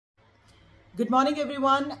Good morning,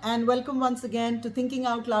 everyone, and welcome once again to Thinking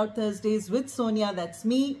Out Loud Thursdays with Sonia. That's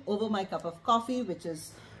me over my cup of coffee, which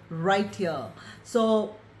is right here.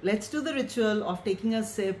 So let's do the ritual of taking a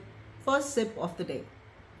first sip of the day.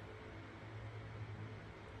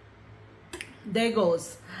 There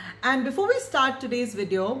goes. And before we start today's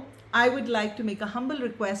video, I would like to make a humble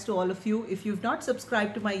request to all of you. If you've not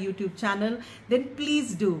subscribed to my YouTube channel, then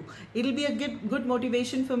please do. It'll be a good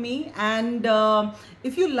motivation for me. And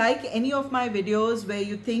if you like any of my videos where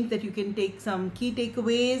you think that you can take some key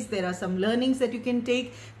takeaways, there are some learnings that you can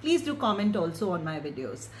take, please do comment also on my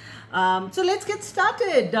videos. So let's get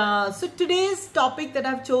started. So today's topic that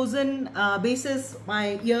I've chosen basis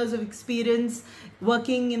my years of experience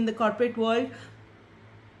working in the corporate world,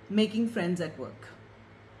 making friends at work.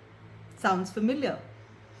 Sounds familiar?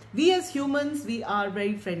 We as humans, we are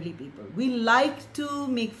very friendly people. We like to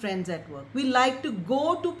make friends at work. We like to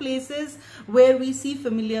go to places where we see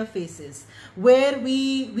familiar faces, where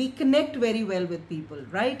we connect very well with people,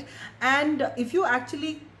 right? And if you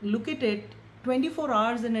actually look at it, 24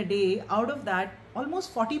 hours in a day, out of that,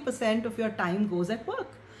 almost 40% of your time goes at work.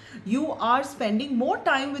 You are spending more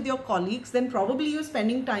time with your colleagues than probably you're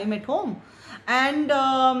spending time at home. And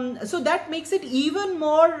so that makes it even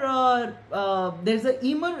more, there's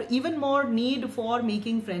even more need for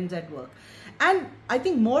making friends at work. And I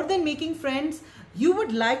think more than making friends, you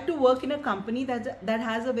would like to work in a company that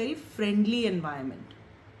has a very friendly environment.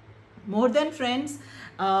 More than friends,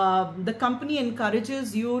 the company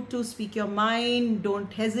encourages you to speak your mind,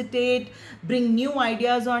 don't hesitate, bring new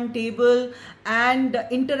ideas on table and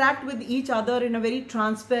interact with each other in a very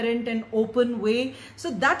transparent and open way.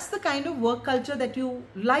 So that's the kind of work culture that you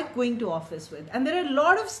like going to office with. And there are a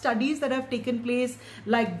lot of studies that have taken place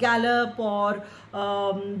like Gallup, or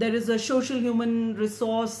there is a social human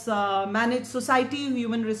resource society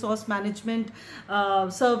human resource management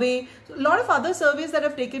survey. So a lot of other surveys that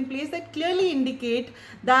have taken place that clearly indicate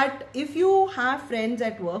that if you have friends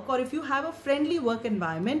at work, or if you have a friendly work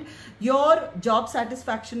environment, your job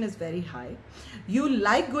satisfaction is very high. You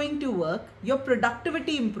like going to work, your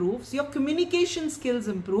productivity improves, your communication skills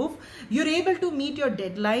improve, you're able to meet your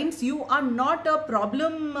deadlines, you are not a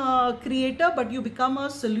problem creator, but you become a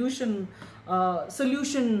solution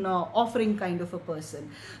offering kind of a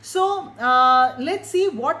person. So let's see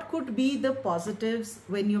what could be the positives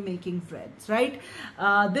when you're making friends, right?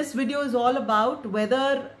 This video is all about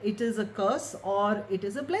whether it is a curse or it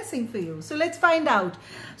is a blessing for you. So let's find out.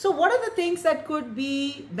 So what are the things that could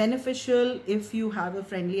be beneficial if you have a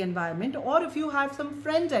friendly environment, or if you have some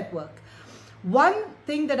friends at work? One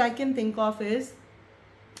thing that I can think of is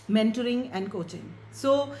mentoring and coaching.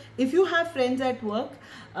 So if you have friends at work,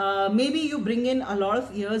 maybe you bring in a lot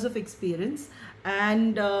of years of experience,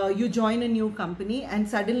 and you join a new company and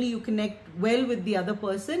suddenly you connect well with the other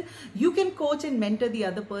person. You can coach and mentor the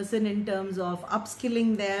other person in terms of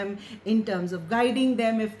upskilling them, in terms of guiding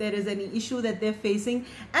them if there is any issue that they're facing.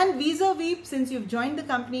 And vis-a-vis, since you've joined the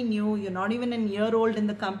company new, you're not even a year old in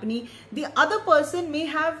the company, the other person may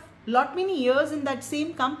have lot many years in that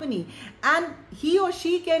same company, and he or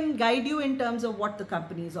she can guide you in terms of what the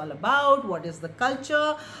company is all about, what is the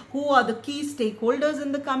culture, who are the key stakeholders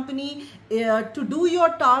in the company, to do your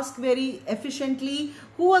task very efficiently,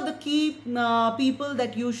 who are the key people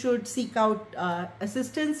that you should seek out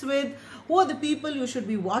assistance with, who are the people you should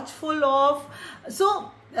be watchful of.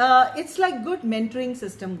 So it's like good mentoring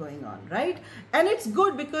system going on, right? And it's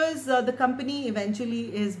good because the company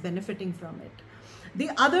eventually is benefiting from it. The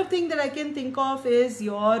other thing that I can think of is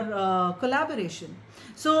your collaboration.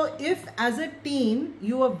 So if as a team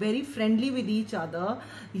you are very friendly with each other,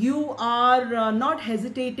 you are not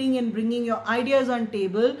hesitating in bringing your ideas on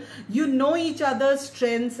table, you know each other's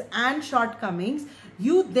strengths and shortcomings,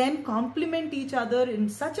 you then complement each other in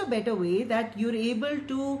such a better way that you're able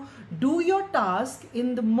to do your task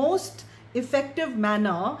in the most effective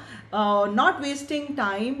manner, not wasting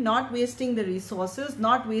time, not wasting the resources,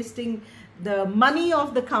 not wasting the money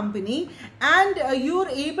of the company, and you're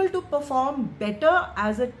able to perform better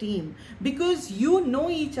as a team because you know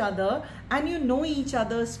each other and you know each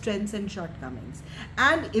other's strengths and shortcomings.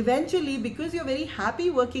 And eventually, because you're very happy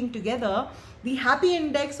working together, the happy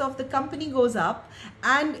index of the company goes up,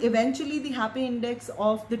 and eventually the happy index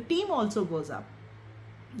of the team also goes up.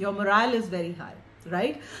 Your morale is very high,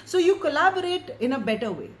 right? So you collaborate in a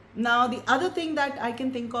better way. Now, the other thing that I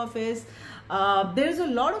can think of is there's a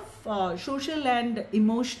lot of social and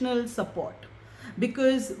emotional support,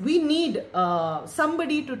 because we need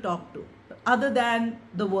somebody to talk to other than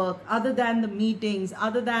the work, other than the meetings,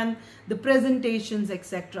 other than the presentations,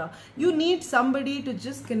 etc. You need somebody to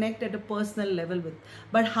just connect at a personal level with.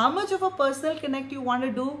 But how much of a personal connect you want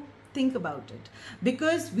to do, think about it,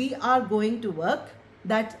 because we are going to work.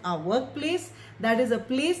 That's our workplace. That is a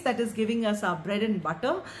place that is giving us our bread and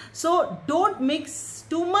butter. So don't mix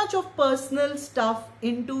too much of personal stuff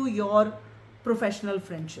into your professional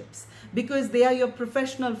friendships, because they are your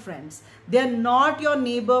professional friends. They are not your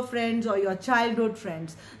neighbor friends or your childhood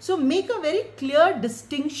friends. So make a very clear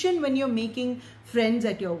distinction when you're making friends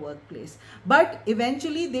at your workplace. But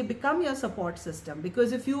eventually they become your support system,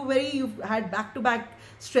 because if you've had back-to-back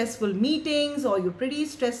stressful meetings, or you're pretty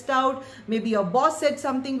stressed out, maybe your boss said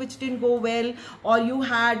something which didn't go well, or you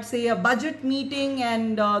had, say, a budget meeting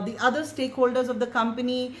and the other stakeholders of the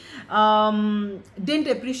company didn't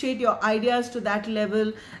appreciate your ideas to that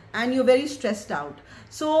level, and you're very stressed out.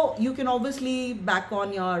 So you can obviously back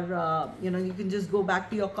on your, you can just go back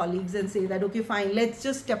to your colleagues and say that, okay, fine, let's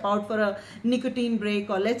just step out for a nicotine break,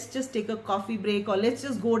 or let's just take a coffee break, or let's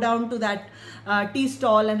just go down to that tea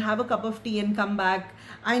stall and have a cup of tea and come back.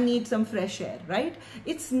 I need some fresh air, right?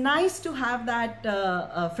 It's nice to have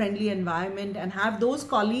that friendly environment and have those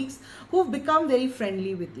colleagues who've become very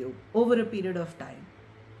friendly with you over a period of time.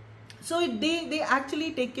 So they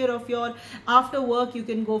actually take care of your after work. You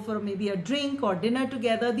can go for maybe a drink or dinner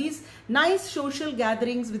together. These nice social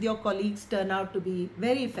gatherings with your colleagues turn out to be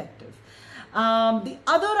very effective. The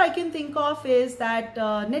other I can think of is that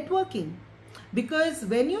networking, because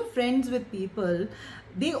when you're friends with people,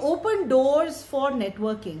 they open doors for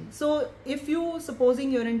networking. So if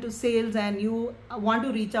supposing you're into sales and you want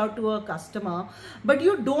to reach out to a customer, but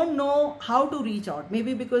you don't know how to reach out,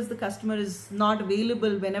 maybe because the customer is not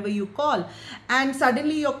available whenever you call, and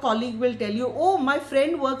suddenly your colleague will tell you, oh, my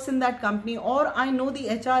friend works in that company, or I know the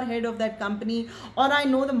HR head of that company, or I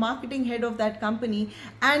know the marketing head of that company,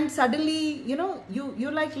 and suddenly,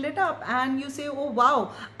 you like lit up and you say, oh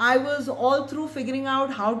wow, I was all through figuring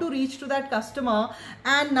out how to reach to that customer,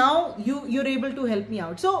 and now you're able to help me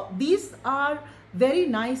out. So these are very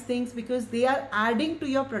nice things, because they are adding to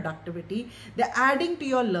your productivity, they're adding to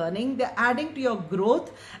your learning, they're adding to your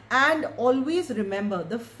growth. And always remember,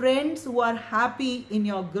 the friends who are happy in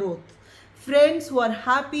your growth, friends who are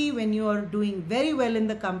happy when you are doing very well in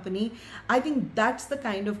the company, I think that's the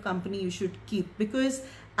kind of company you should keep. Because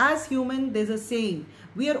as human, there's a saying,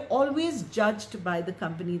 we are always judged by the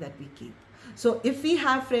company that we keep. So if we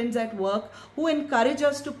have friends at work who encourage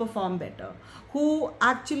us to perform better, who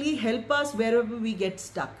actually help us wherever we get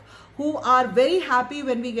stuck, who are very happy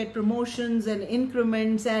when we get promotions and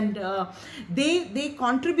increments, and they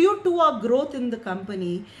contribute to our growth in the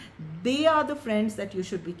company, they are the friends that you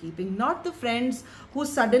should be keeping, not the friends who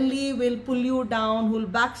suddenly will pull you down, who will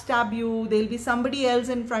backstab you. There'll be somebody else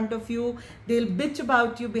in front of you, they'll bitch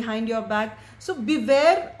about you behind your back. So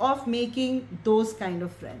beware of making those kind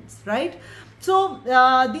of friends, right? So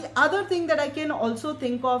the other thing that I can also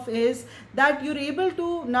think of is that you're able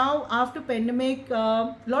to now, after pandemic,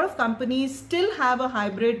 a lot of companies still have a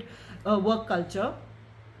hybrid work culture,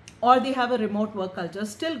 or they have a remote work culture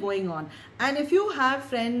still going on. And if you have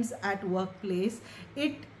friends at workplace,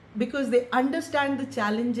 because they understand the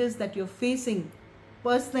challenges that you're facing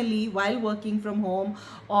personally while working from home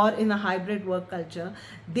or in a hybrid work culture,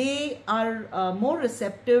 they are more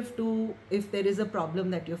receptive to if there is a problem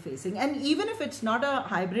that you're facing. And even if it's not a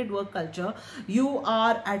hybrid work culture, you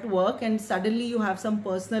are at work and suddenly you have some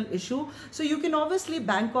personal issue, so you can obviously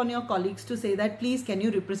bank on your colleagues to say that, please, can you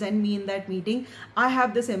represent me in that meeting? I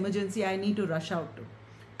have this emergency I need to rush out to.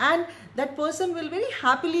 And that person will very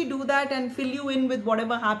happily do that and fill you in with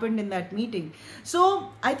whatever happened in that meeting. So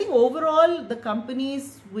I think overall, the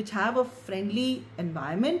companies which have a friendly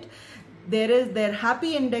environment, their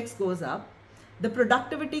happy index goes up, the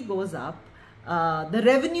productivity goes up, the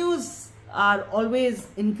revenues are always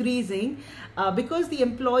increasing, because the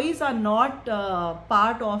employees are not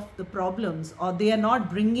part of the problems, or they are not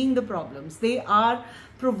bringing the problems. They are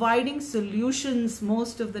providing solutions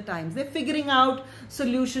most of the times. They're figuring out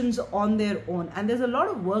solutions on their own, and there's a lot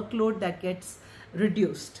of workload that gets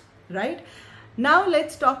reduced, right? Now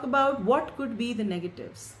let's talk about what could be the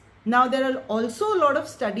negatives. Now there are also a lot of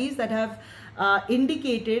studies that have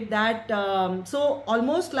indicated that, so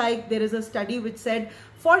almost like there is a study which said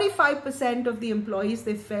 45% of the employees,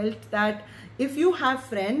 they felt that if you have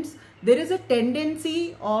friends, there is a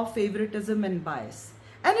tendency of favoritism and bias.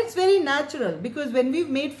 And it's very natural, because when we've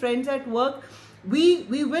made friends at work, we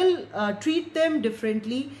will treat them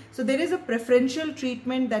differently. So there is a preferential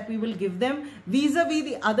treatment that we will give them vis-a-vis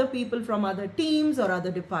the other people from other teams or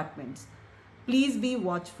other departments. Please be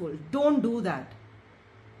watchful. Don't do that,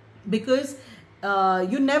 because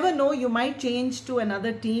you never know, you might change to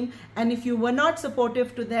another team, and if you were not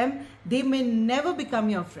supportive to them, they may never become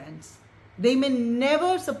your friends. They may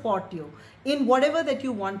never support you in whatever that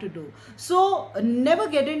you want to do. So never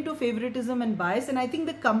get into favoritism and bias. And I think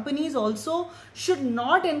the companies also should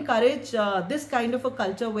not encourage this kind of a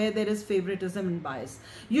culture where there is favoritism and bias.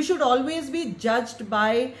 You should always be judged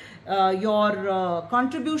by your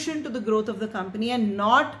contribution to the growth of the company and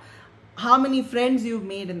not how many friends you've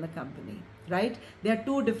made in the company, right? They are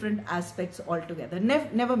two different aspects altogether.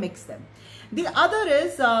 Never mix them. The other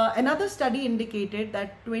is, another study indicated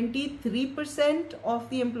that 23% of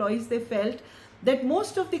the employees, they felt that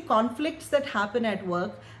most of the conflicts that happen at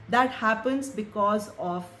work, that happens because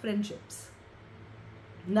of friendships.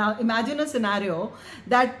 Now imagine a scenario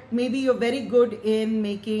that maybe you're very good in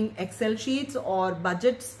making Excel sheets or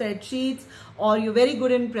budget spreadsheets, or you're very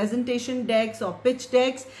good in presentation decks or pitch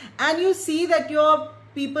decks, and you see that your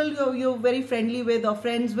people you're very friendly with or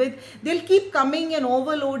friends with, they'll keep coming and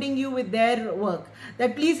overloading you with their work,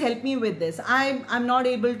 that please help me with this, I'm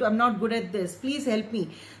not good at this, please help me.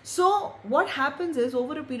 So what happens is,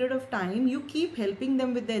 over a period of time, you keep helping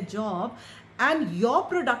them with their job and your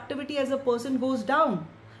productivity as a person goes down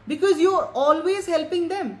because you're always helping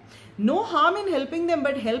them. No harm in helping them,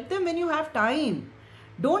 but help them when you have time.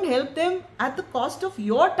 Don't help them at the cost of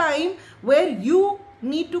your time, where you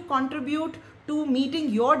need to contribute to meeting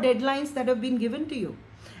your deadlines that have been given to you.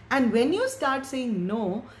 And when you start saying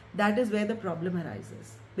no, that is where the problem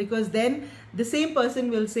arises. Because then the same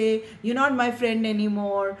person will say, you're not my friend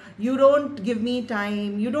anymore, you don't give me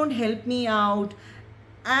time, you don't help me out.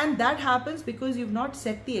 And that happens because you've not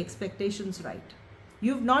set the expectations right.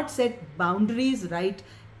 You've not set boundaries right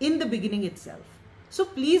in the beginning itself. So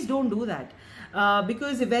please don't do that,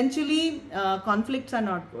 because eventually conflicts are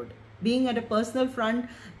not good. Being at a personal front,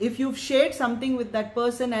 if you've shared something with that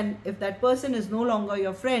person and if that person is no longer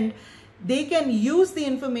your friend, they can use the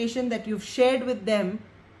information that you've shared with them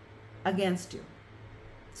against you.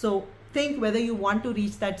 So think whether you want to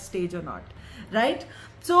reach that stage or not, right?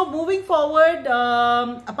 So moving forward,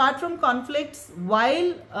 apart from conflicts,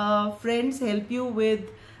 while friends help you with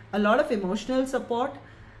a lot of emotional support,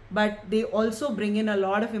 but they also bring in a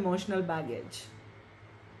lot of emotional baggage.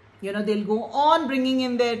 You know, they'll go on bringing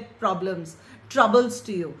in their troubles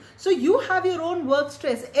to you. So you have your own work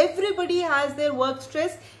stress. Everybody has their work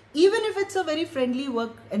stress, even if it's a very friendly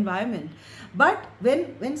work environment. But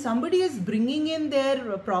when somebody is bringing in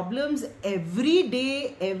their problems every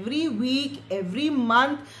day, every week, every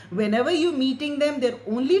month, whenever you're meeting them, they're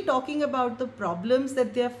only talking about the problems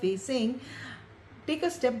that they're facing, take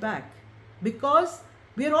a step back, because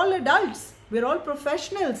we're all adults. We're all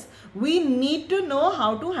professionals. We need to know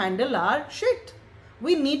how to handle our shit.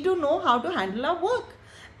 We need to know how to handle our work.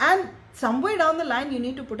 And somewhere down the line, you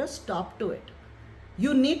need to put a stop to it.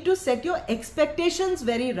 You need to set your expectations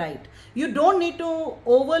very right. You don't need to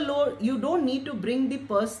overload. You don't need to bring the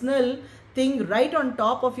personal thing right on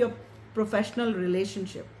top of your professional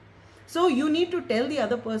relationship. So you need to tell the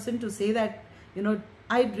other person to say that, you know,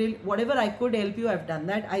 whatever I could help you, I've done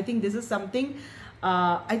that. I think this is something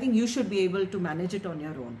I think you should be able to manage it on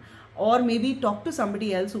your own, or maybe talk to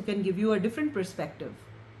somebody else who can give you a different perspective.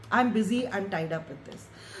 I'm busy, I'm tied up with this.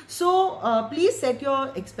 So please set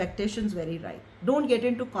your expectations very right. Don't get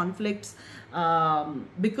into conflicts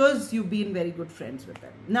because you've been very good friends with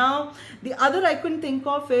them. Now, the other I couldn't think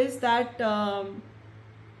of is that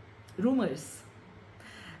rumors.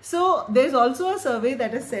 So there's also a survey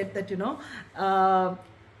that has said that, you know,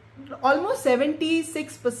 almost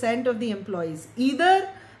 76% of the employees, either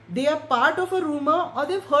they are part of a rumor or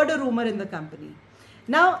they've heard a rumor in the company.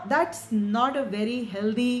 Now, that's not a very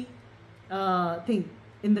healthy thing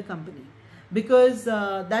in the company, because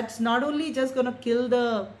that's not only just going to kill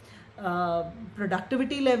the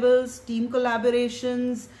productivity levels, team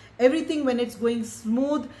collaborations, everything. When it's going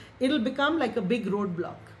smooth, it'll become like a big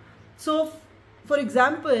roadblock. So, for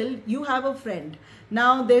example, you have a friend.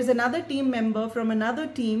 Now, there's another team member from another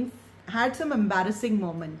team had some embarrassing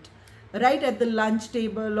moment right at the lunch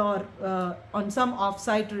table or on some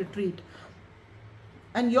off-site retreat.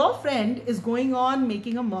 And your friend is going on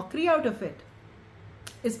making a mockery out of it.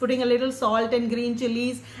 Is putting a little salt and green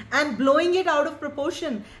chilies and blowing it out of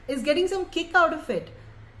proportion, is getting some kick out of it.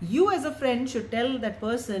 You as a friend should tell that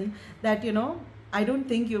person that, you know, I don't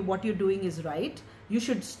think what you're doing is right. You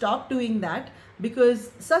should stop doing that,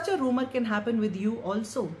 because such a rumor can happen with you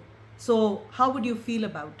also. So how would you feel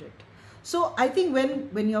about it? So I think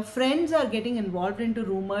when your friends are getting involved into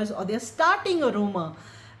rumors, or they're starting a rumor,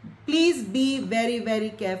 please be very,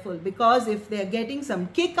 very careful, because if they're getting some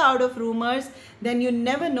kick out of rumors, then you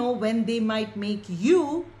never know when they might make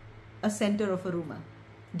you a center of a rumor.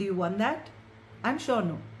 Do you want that? I'm sure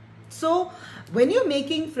no. So when you're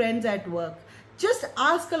making friends at work, just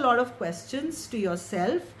ask a lot of questions to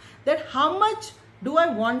yourself that how much do I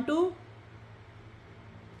want to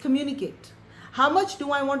communicate? How much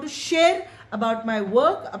do I want to share about my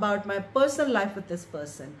work, about my personal life with this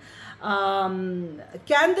person?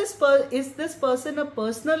 Is this person a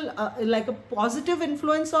personal, like a positive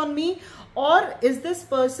influence on me, or is this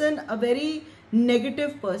person a very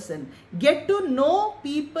negative person? Get to know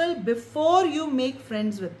people before you make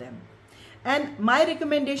friends with them. And my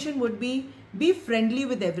recommendation would be friendly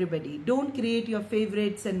with everybody. Don't create your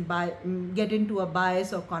favorites and get into a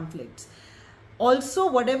bias or conflicts. Also,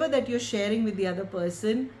 whatever that you're sharing with the other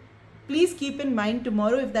person, please keep in mind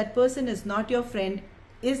tomorrow, if that person is not your friend,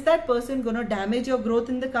 is that person going to damage your growth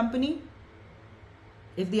in the company?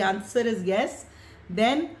 If the answer is yes,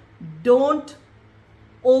 then don't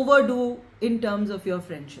overdo in terms of your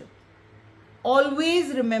friendship.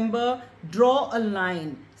 Always remember, draw a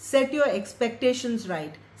line, set your expectations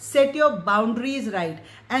right, set your boundaries right,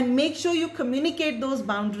 and make sure you communicate those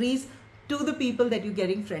boundaries to the people that you're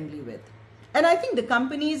getting friendly with. And I think the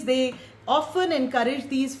companies, they often encourage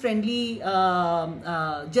these friendly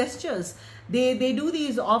gestures. They do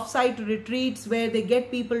these off-site retreats where they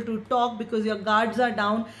get people to talk because your guards are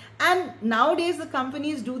down. And nowadays the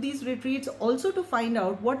companies do these retreats also to find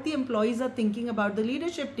out what the employees are thinking about the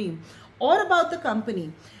leadership team or about the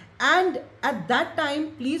company. And at that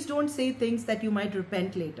time, please don't say things that you might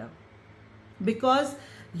repent later, because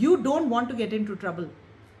you don't want to get into trouble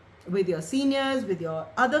with your seniors, with your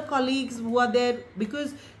other colleagues who are there,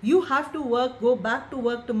 because you have to go back to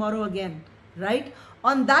work tomorrow again, right?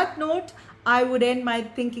 On that note, I would end my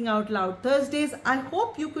Thinking Out Loud Thursdays. I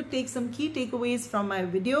hope you could take some key takeaways from my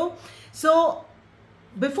video. So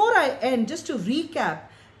before I end, just to recap,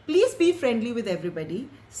 please be friendly with everybody.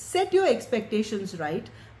 Set your expectations right.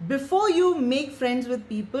 Before you make friends with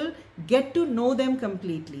people, get to know them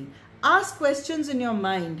completely. Ask questions in your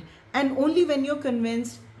mind, and only when you're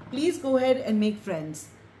convinced, please go ahead and make friends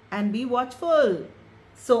and be watchful.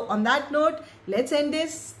 So on that note, let's end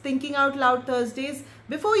this Thinking Out Loud Thursdays.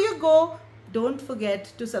 Before you go, don't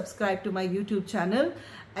forget to subscribe to my YouTube channel.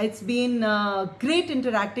 It's been great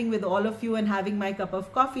interacting with all of you and having my cup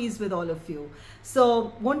of coffees with all of you.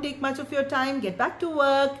 So won't take much of your time. Get back to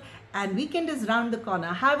work, and weekend is round the corner.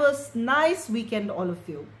 Have a nice weekend, all of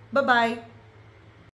you. Bye-bye.